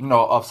 you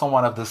know, of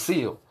someone of the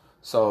seal.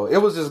 So it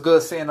was just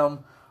good seeing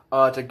them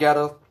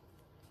together.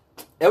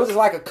 It was just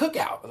like a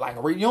cookout, like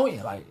a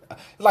reunion, like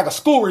a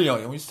school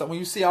reunion. When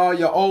you see all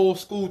your old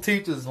school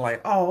teachers,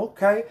 like, oh,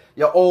 okay,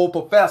 your old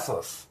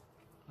professors.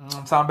 You know what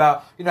I'm talking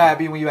about? You know how it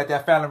be when you at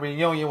that family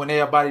reunion when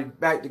everybody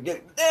back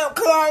together. Damn,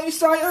 Clark, you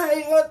saw your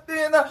hate.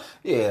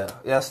 Yeah,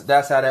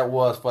 that's how that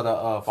was for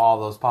all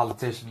those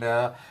politicians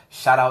there.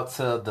 Shout out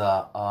to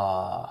the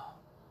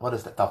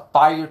the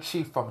fire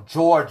chief from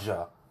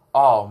Georgia.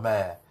 Oh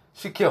man,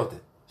 she killed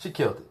it.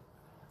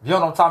 If you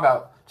don't know what I'm talking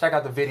about, check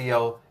out the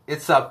video.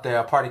 It's up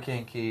there,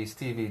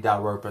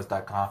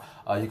 PartyKingKeysTV.wordpress.com.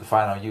 You can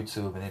find it on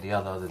YouTube and any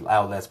other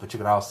outlets, but you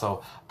can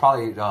also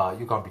probably,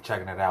 you're going to be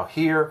checking it out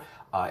here.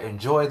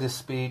 Enjoy this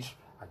speech.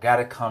 I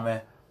got it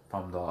coming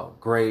from the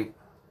great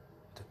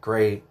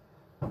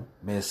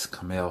Miss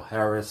Kamala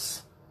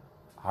Harris,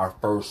 our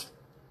first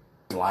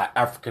Black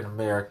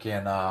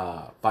African-American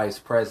vice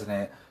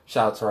president.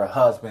 Shout out to her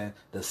husband,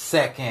 the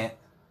second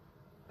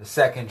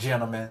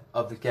gentleman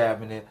of the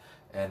cabinet,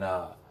 and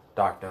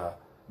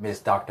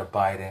Miss Dr.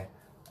 Biden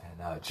and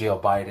Jill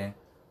Biden,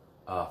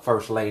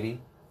 First Lady,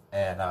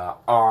 and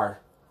our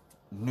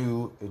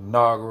new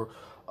inaugural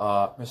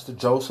Mr.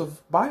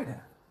 Joseph Biden.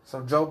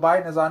 So Joe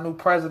Biden is our new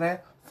president,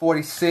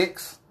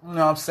 46. You know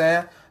what I'm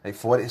saying?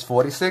 It's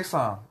 46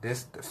 on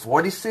this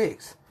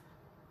 46.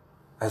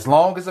 As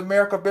long as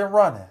America been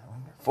running,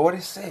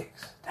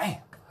 46. Damn.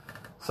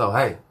 So,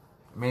 hey,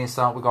 me and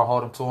son, we're going to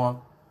hold him to him.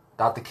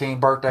 Dr. King's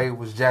birthday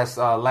was just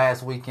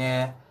last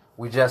weekend.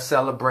 We just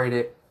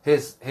celebrated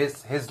his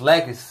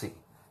legacy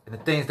and the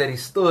things that he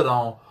stood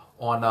on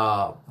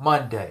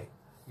Monday.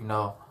 You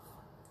know,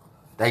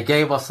 they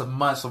gave us some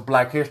months of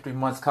Black History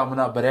Months coming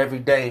up, but every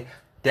day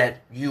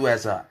that you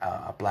as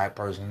a black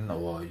person,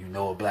 or you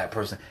know a black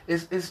person,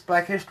 it's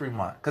Black History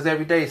Month. Because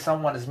every day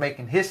someone is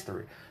making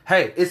history.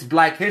 Hey, it's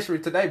Black History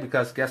today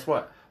because guess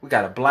what? We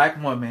got a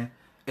black woman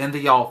in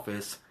the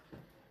office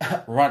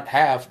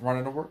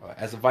running the world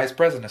as a vice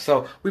president.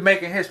 So we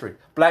making history.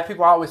 Black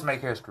people always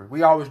make history.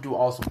 We always do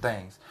awesome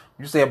things.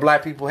 You say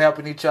black people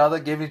helping each other,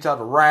 giving each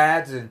other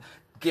rides and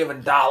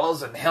giving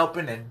dollars and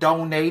helping and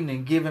donating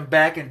and giving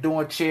back and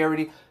doing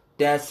charity.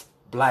 That's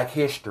Black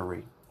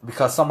history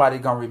because somebody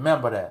gonna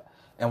remember that.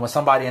 And when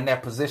somebody in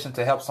that position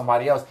to help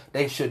somebody else,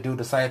 they should do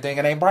the same thing.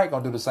 And ain't Bright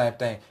gonna do the same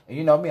thing. And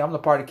you know me, I'm the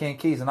Party King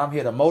Keys, and I'm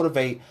here to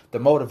motivate the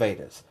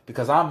motivators.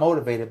 Because I'm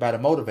motivated by the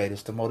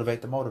motivators to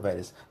motivate the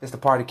motivators. It's the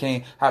Party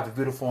King. Have a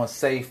beautiful and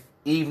safe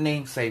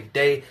evening, safe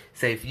day,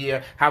 safe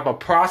year. Have a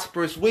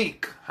prosperous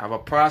week. Have a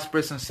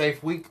prosperous and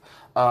safe week.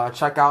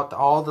 Check out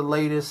all the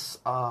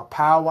latest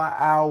Power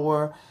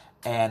Hour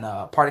and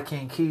Party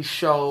King Keys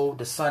show,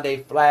 the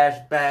Sunday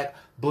Flashback,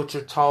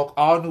 Butcher Talk,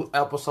 all new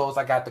episodes.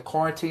 I got the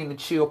Quarantine and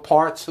Chill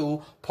Part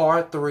 2,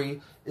 Part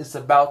 3. It's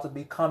about to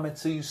be coming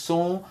to you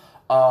soon.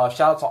 Shout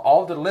out to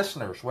all the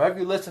listeners. Wherever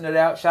you listen to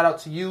that, shout out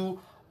to you.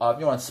 If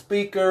you're on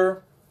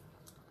Spreaker,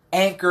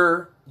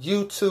 Anchor,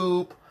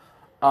 YouTube,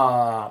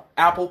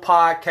 Apple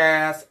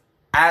Podcasts,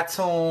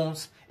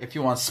 iTunes. If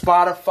you're on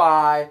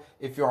Spotify,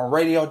 if you're on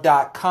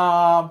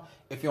radio.com,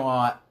 if you're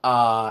on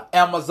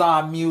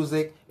Amazon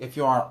Music, if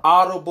you're on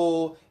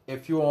Audible,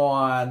 if you're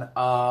on,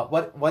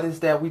 what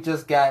is that we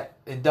just got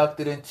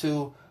inducted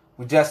into?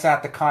 We just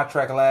signed the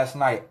contract last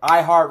night.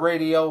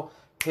 iHeartRadio,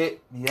 hit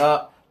me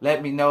up.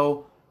 Let me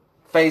know.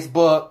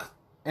 Facebook,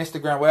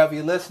 Instagram, wherever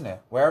you're listening.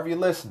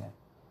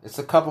 It's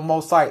a couple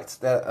more sites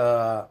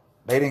that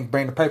they didn't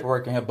bring the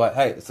paperwork in here, but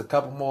hey, it's a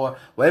couple more.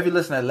 Wherever you're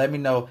listening, let me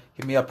know.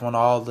 Hit me up on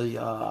all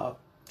the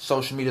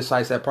social media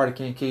sites at Party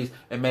King Keys.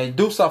 And man,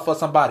 do something for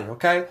somebody,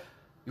 okay?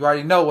 You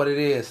already know what it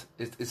is.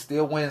 It's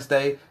still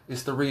Wednesday.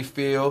 It's the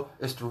refill.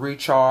 It's the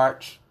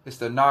recharge. It's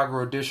the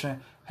inaugural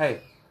edition.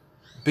 Hey,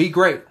 be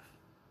great.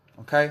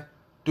 Okay?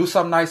 Do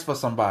something nice for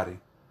somebody.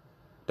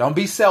 Don't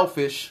be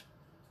selfish.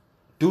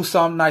 Do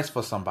something nice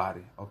for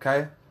somebody.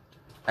 Okay?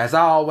 As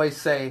I always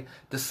say,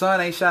 the sun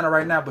ain't shining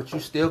right now, but you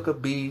still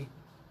could be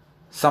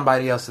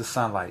somebody else's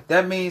sunlight.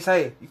 That means,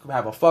 hey, you could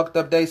have a fucked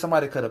up day.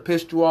 Somebody could have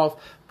pissed you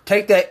off.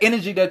 Take that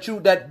energy that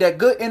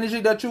good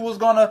energy that you was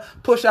gonna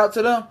push out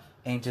to them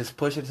and just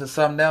push it to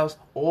something else,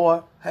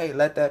 or hey,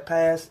 let that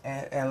pass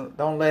and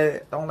don't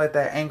let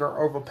that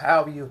anger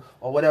overpower you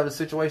or whatever the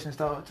situation is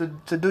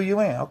to do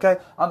you in. Okay,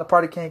 I'm the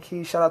Party King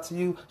Keys. Shout out to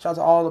you. Shout out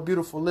to all the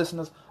beautiful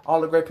listeners,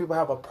 all the great people.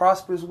 Have a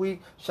prosperous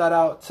week. Shout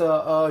out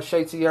to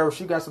Shay Tierra.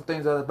 She got some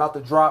things that are about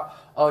to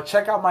drop.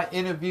 Check out my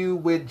interview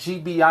with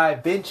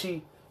GBI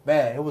Vinci.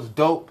 Man, it was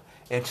dope.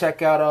 And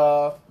check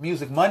out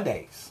Music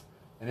Mondays.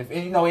 And if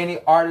you know any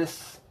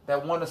artists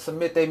that want to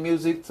submit their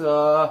music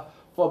to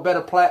for a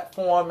better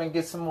platform and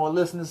get some more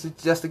listeners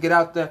just to get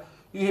out there,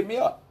 you hit me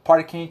up.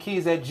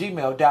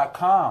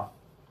 partykingkeys@gmail.com.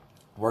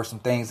 Work some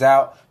things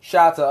out.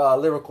 Shout out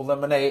to Lyrical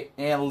Lemonade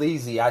and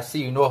Leezy. I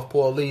see you, North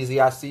Pole Leezy.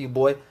 I see you,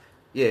 boy.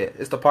 Yeah,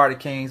 it's the Party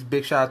Kings.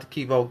 Big shout out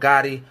to Kivo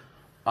Gotti.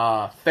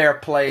 Fair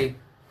Play.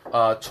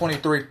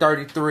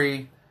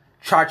 2333.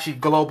 Chachi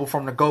Global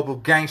from the Global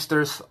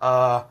Gangsters.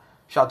 Shout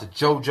out to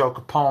JoJo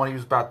Capone. He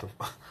was about to...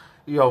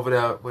 He over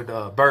there with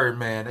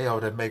Birdman. They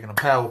over there making them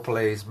power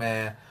plays,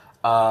 man.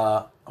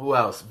 Who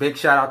else? Big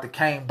shout out to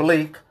Kane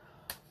Bleak.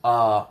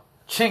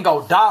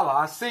 Chingo Dollar.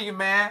 I see you,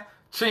 man.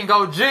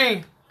 Chingo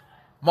G.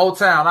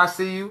 Motown. I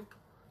see you.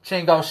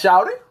 Chingo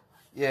Shouty.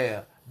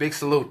 Yeah. Big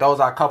salute. Those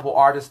are a couple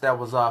artists that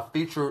was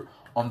featured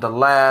on the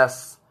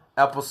last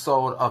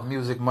episode of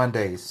Music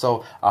Mondays.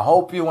 So I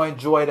hope you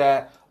enjoy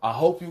that. I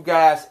hope you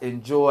guys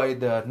enjoy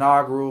the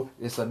inaugural.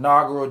 It's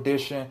inaugural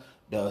edition.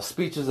 The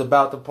speech is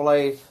about to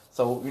play.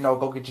 So, you know,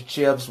 go get your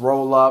chips,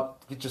 roll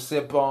up, get your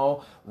sip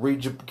on,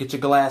 get your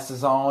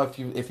glasses on. If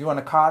you're in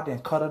the car, then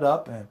cut it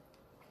up, and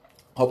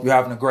hope you're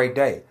having a great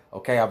day.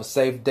 Okay, have a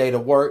safe day to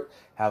work.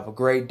 Have a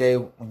great day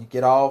when you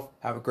get off.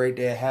 Have a great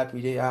day, a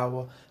happy day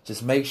hour.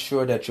 Just make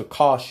sure that you're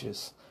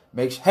cautious.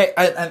 Hey,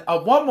 and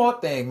one more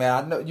thing, man.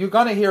 I know you're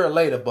gonna hear it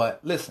later, but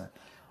listen,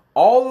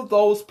 all of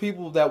those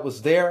people that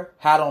was there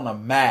had on a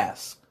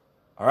mask.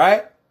 All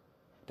right,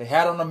 they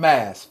had on a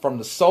mask, from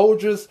the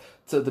soldiers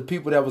to the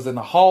people that was in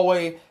the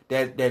hallway,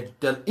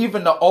 that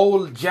even the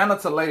old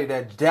janitor lady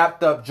that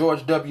dapped up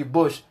George W.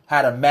 Bush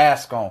had a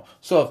mask on.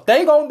 So if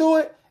they gonna do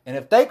it, and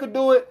if they could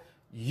do it,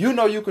 you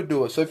know you could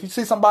do it. So if you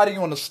see somebody,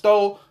 you in the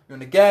store, you in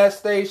the gas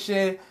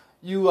station,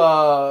 you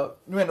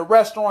in the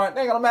restaurant,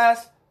 they got a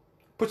mask,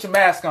 put your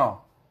mask on.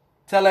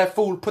 Tell that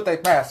fool to put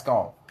their mask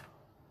on.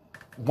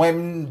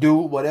 Women do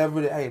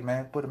whatever. Hey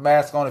man, put a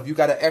mask on. If you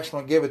got an extra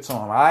one, give it to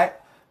them. All right.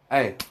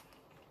 Hey,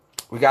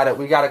 We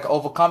gotta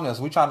overcome this.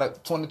 We trying to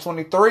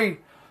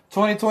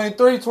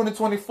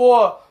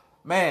 2024.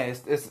 Man,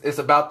 it's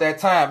about that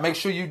time. Make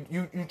sure you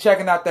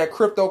checking out that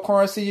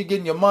cryptocurrency. You're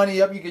getting your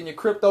money up. You're getting your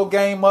crypto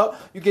game up.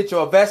 You get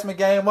your investment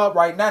game up.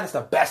 Right now, it's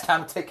the best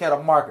time to take care of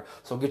the market.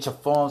 So get your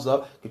funds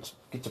up.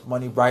 Get your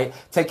money right.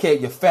 Take care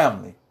of your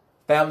family.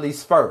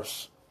 Families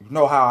first. You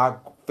know how I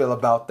feel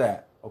about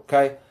that.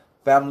 Okay?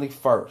 Family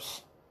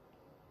first.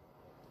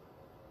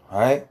 All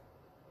right?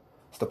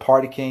 It's the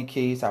Party King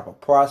Keys. Have a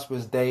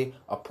prosperous day,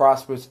 a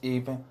prosperous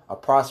evening, a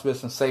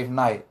prosperous and safe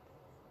night.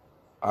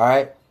 All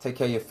right? Take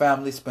care of your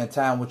family. Spend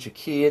time with your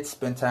kids.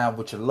 Spend time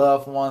with your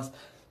loved ones.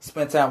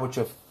 Spend time with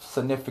your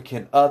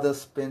significant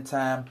others. Spend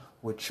time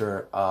with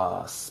your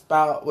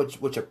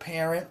spouse, with your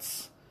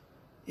parents.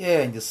 Yeah,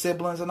 and your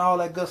siblings and all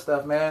that good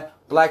stuff, man.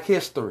 Black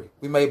history.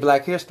 We made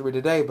Black history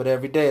today, but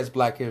every day is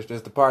Black history.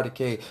 It's the Party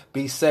King.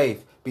 Be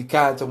safe. Be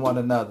kind to one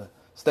another.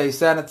 Stay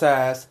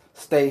sanitized.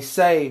 Stay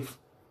safe.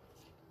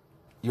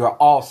 You're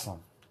awesome.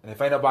 And if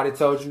ain't nobody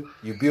told you,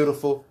 you're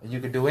beautiful and you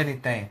can do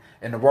anything.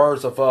 In the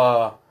words of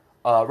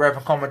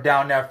Reverend coming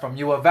down there from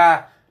U of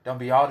I, don't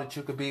be all that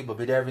you could be, but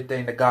be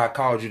everything that God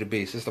called you to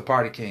be. So it's the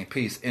Party King.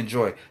 Peace.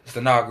 Enjoy. It's the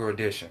inaugural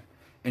edition.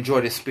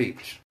 Enjoy this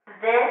speech.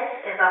 This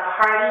is a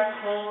Party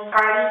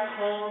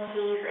King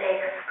Keys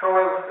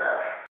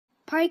exclusive.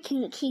 Party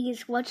King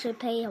Keys, what you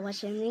pay and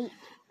what you need.